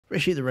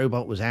Rishi the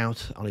robot was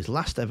out on his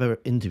last ever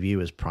interview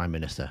as Prime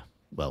Minister.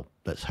 Well,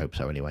 let's hope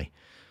so anyway.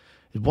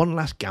 His one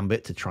last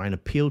gambit to try and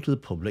appeal to the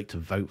public to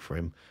vote for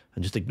him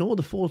and just ignore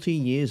the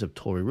 14 years of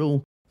Tory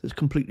rule that's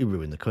completely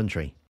ruined the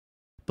country.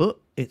 But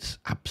it's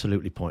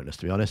absolutely pointless,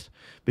 to be honest,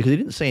 because he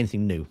didn't say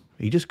anything new.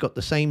 He just got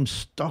the same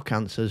stock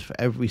answers for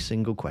every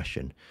single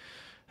question.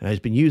 And he's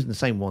been using the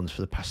same ones for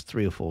the past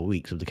 3 or 4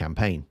 weeks of the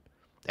campaign.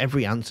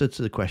 Every answer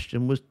to the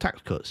question was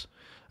tax cuts.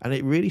 And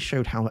it really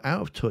showed how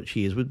out of touch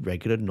he is with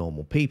regular,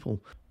 normal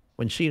people.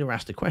 When Sheila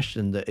asked a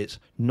question that it's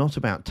not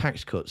about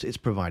tax cuts, it's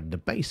providing the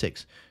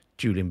basics.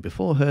 Julian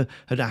before her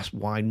had asked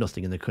why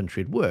nothing in the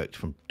country had worked,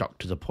 from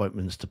doctor's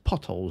appointments to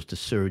potholes to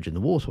sewage in the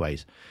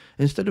waterways.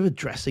 Instead of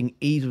addressing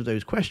either of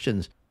those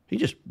questions, he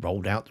just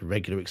rolled out the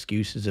regular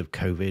excuses of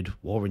COVID,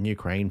 war in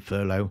Ukraine,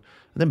 furlough,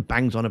 and then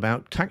bangs on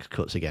about tax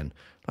cuts again.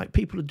 Like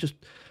people are just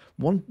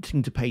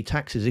wanting to pay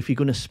taxes if you're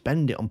going to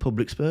spend it on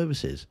public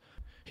services.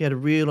 He had a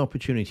real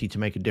opportunity to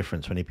make a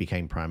difference when he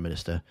became Prime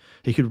Minister.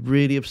 He could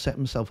really have set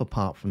himself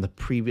apart from the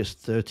previous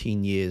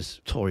 13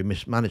 years Tory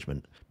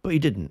mismanagement, but he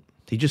didn't.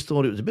 He just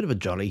thought it was a bit of a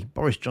jolly.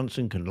 Boris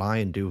Johnson can lie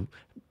and do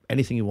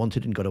anything he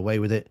wanted and got away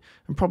with it,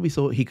 and probably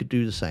thought he could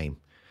do the same.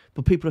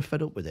 But people are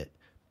fed up with it.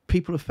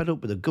 People are fed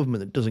up with a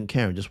government that doesn't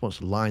care and just wants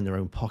to line their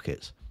own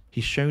pockets.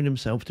 He's shown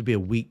himself to be a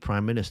weak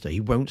Prime Minister.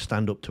 He won't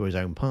stand up to his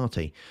own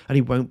party, and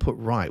he won't put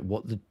right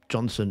what the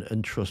Johnson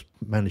and Truss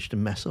managed to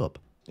mess up.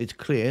 It's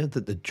clear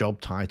that the job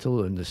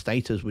title and the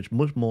status was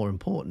much more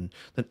important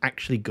than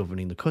actually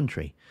governing the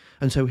country.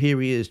 And so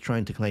here he is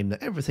trying to claim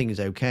that everything is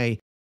okay,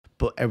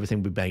 but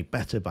everything will be made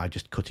better by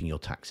just cutting your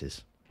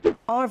taxes.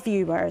 Our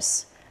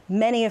viewers,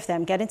 many of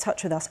them get in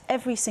touch with us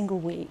every single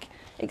week,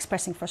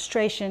 expressing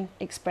frustration,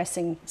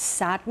 expressing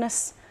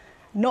sadness,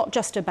 not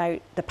just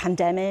about the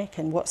pandemic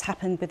and what's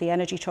happened with the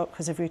energy shock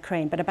because of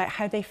Ukraine, but about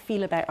how they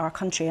feel about our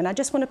country. And I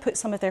just want to put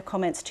some of their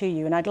comments to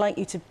you, and I'd like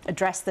you to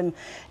address them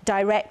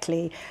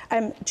directly.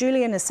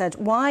 Julian has said,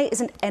 why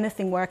isn't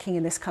anything working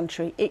in this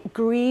country? It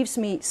grieves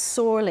me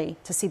sorely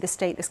to see the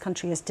state this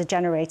country has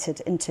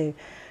degenerated into.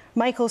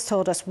 Michael's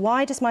told us,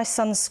 why does my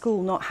son's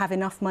school not have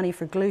enough money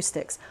for glue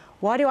sticks?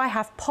 Why do I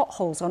have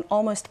potholes on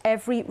almost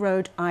every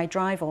road I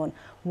drive on?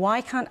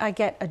 Why can't I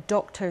get a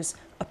doctor's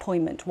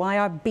appointment? Why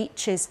are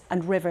beaches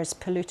and rivers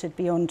polluted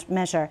beyond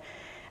measure?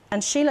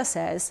 And Sheila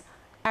says,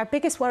 our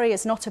biggest worry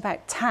is not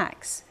about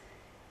tax.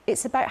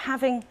 It's about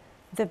having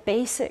the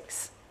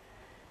basics.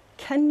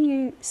 Can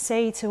you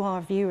say to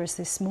our viewers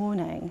this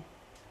morning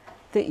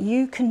that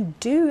you can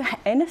do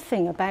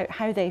anything about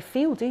how they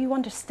feel? Do you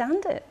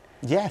understand it?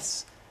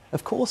 Yes,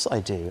 of course I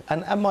do.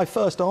 And my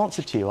first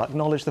answer to you, I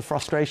acknowledge the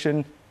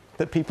frustration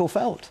that people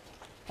felt.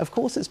 Of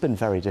course it's been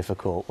very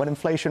difficult. When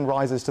inflation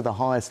rises to the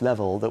highest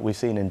level that we've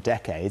seen in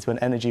decades, when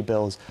energy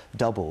bills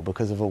double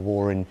because of a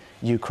war in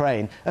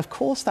Ukraine, of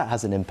course that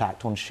has an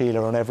impact on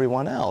Sheila and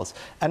everyone else.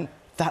 And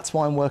that's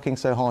why I'm working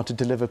so hard to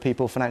deliver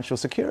people financial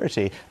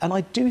security. And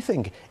I do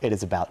think it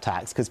is about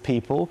tax, because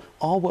people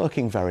are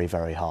working very,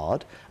 very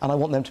hard, and I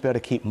want them to be able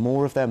to keep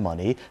more of their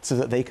money so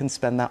that they can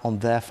spend that on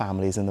their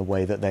families in the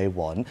way that they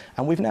want.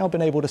 And we've now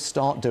been able to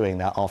start doing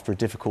that after a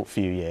difficult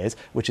few years,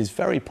 which is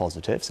very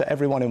positive. So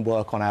everyone in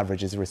work on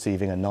average is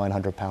receiving a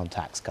 £900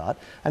 tax cut.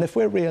 And if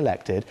we're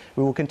re-elected,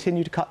 we will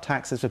continue to cut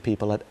taxes for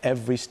people at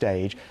every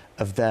stage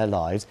of their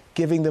lives,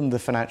 giving them the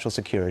financial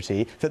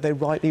security that they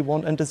rightly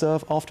want and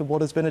deserve after what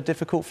has been a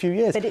difficult few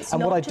years.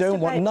 And what I don't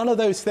want, none of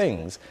those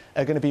things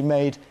are going to be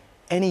made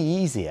any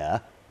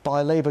easier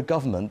by a Labour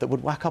government that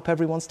would whack up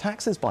everyone's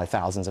taxes by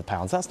thousands of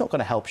pounds. That's not going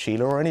to help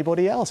Sheila or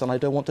anybody else, and I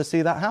don't want to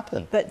see that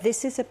happen. But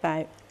this is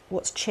about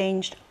what's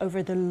changed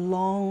over the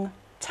long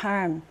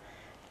term.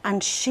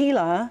 And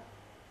Sheila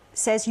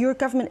says your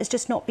government has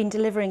just not been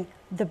delivering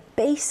the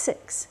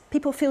basics.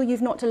 People feel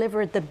you've not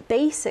delivered the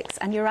basics,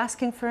 and you're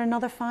asking for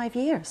another 5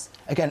 years.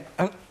 Again,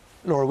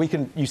 Laura,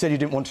 you said you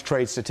didn't want to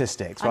trade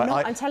statistics,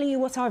 right? I'm telling you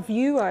what our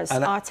viewers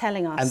are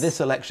telling us. And this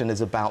election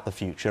is about the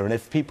future. And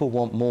if people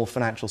want more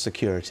financial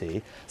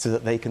security so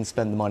that they can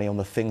spend the money on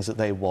the things that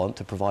they want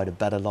to provide a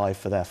better life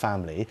for their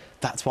family,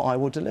 that's what I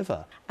will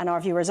deliver. And our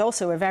viewers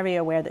also are very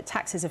aware that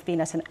taxes have been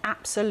at an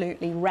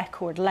absolutely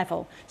record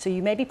level. So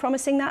you may be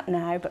promising that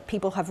now, but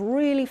people have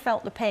really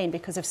felt the pain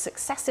because of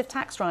successive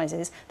tax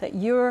rises that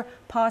your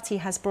party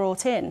has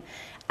brought in.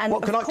 And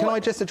well, can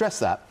I just address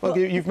that? Well,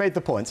 you've made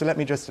the point, so let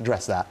me just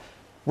address that.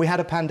 We had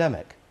a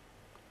pandemic,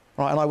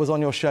 right? And I was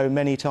on your show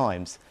many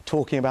times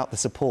talking about the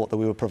support that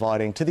we were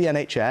providing to the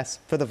NHS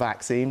for the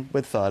vaccine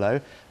with furlough.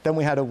 Then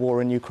we had a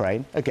war in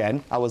Ukraine.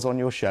 Again, I was on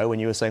your show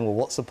and you were saying, well,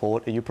 what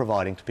support are you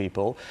providing to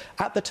people?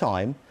 At the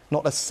time,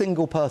 not a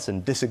single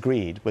person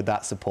disagreed with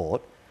that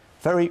support.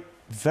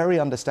 Very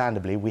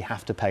understandably, we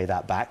have to pay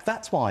that back.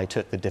 That's why I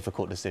took the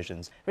difficult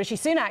decisions. Rishi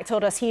Sunak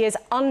told us he is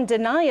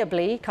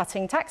undeniably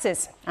cutting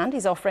taxes, and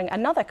he's offering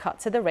another cut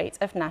to the rate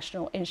of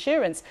national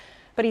insurance.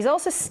 But he's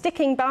also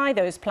sticking by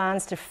those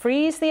plans to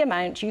freeze the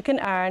amount you can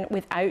earn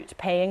without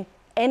paying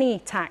any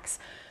tax.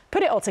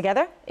 Put it all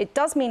together, it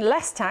does mean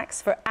less tax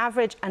for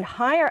average and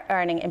higher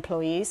earning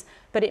employees,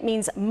 but it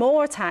means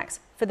more tax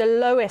for the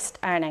lowest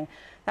earning.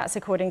 That's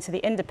according to the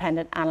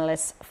independent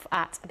analysts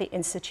at the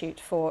Institute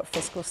for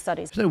Fiscal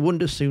Studies. It's no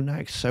wonder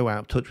Sunak's so out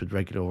of touch with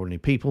regular ordinary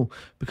people,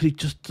 because he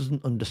just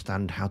doesn't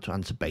understand how to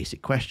answer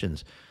basic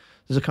questions.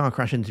 There's a car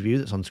crash interview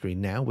that's on screen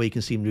now where you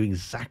can see him doing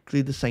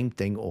exactly the same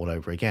thing all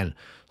over again.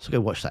 So go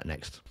watch that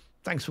next.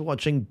 Thanks for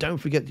watching. Don't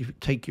forget to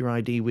take your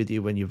ID with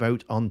you when you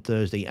vote on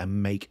Thursday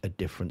and make a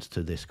difference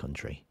to this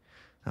country.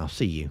 I'll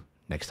see you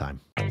next time.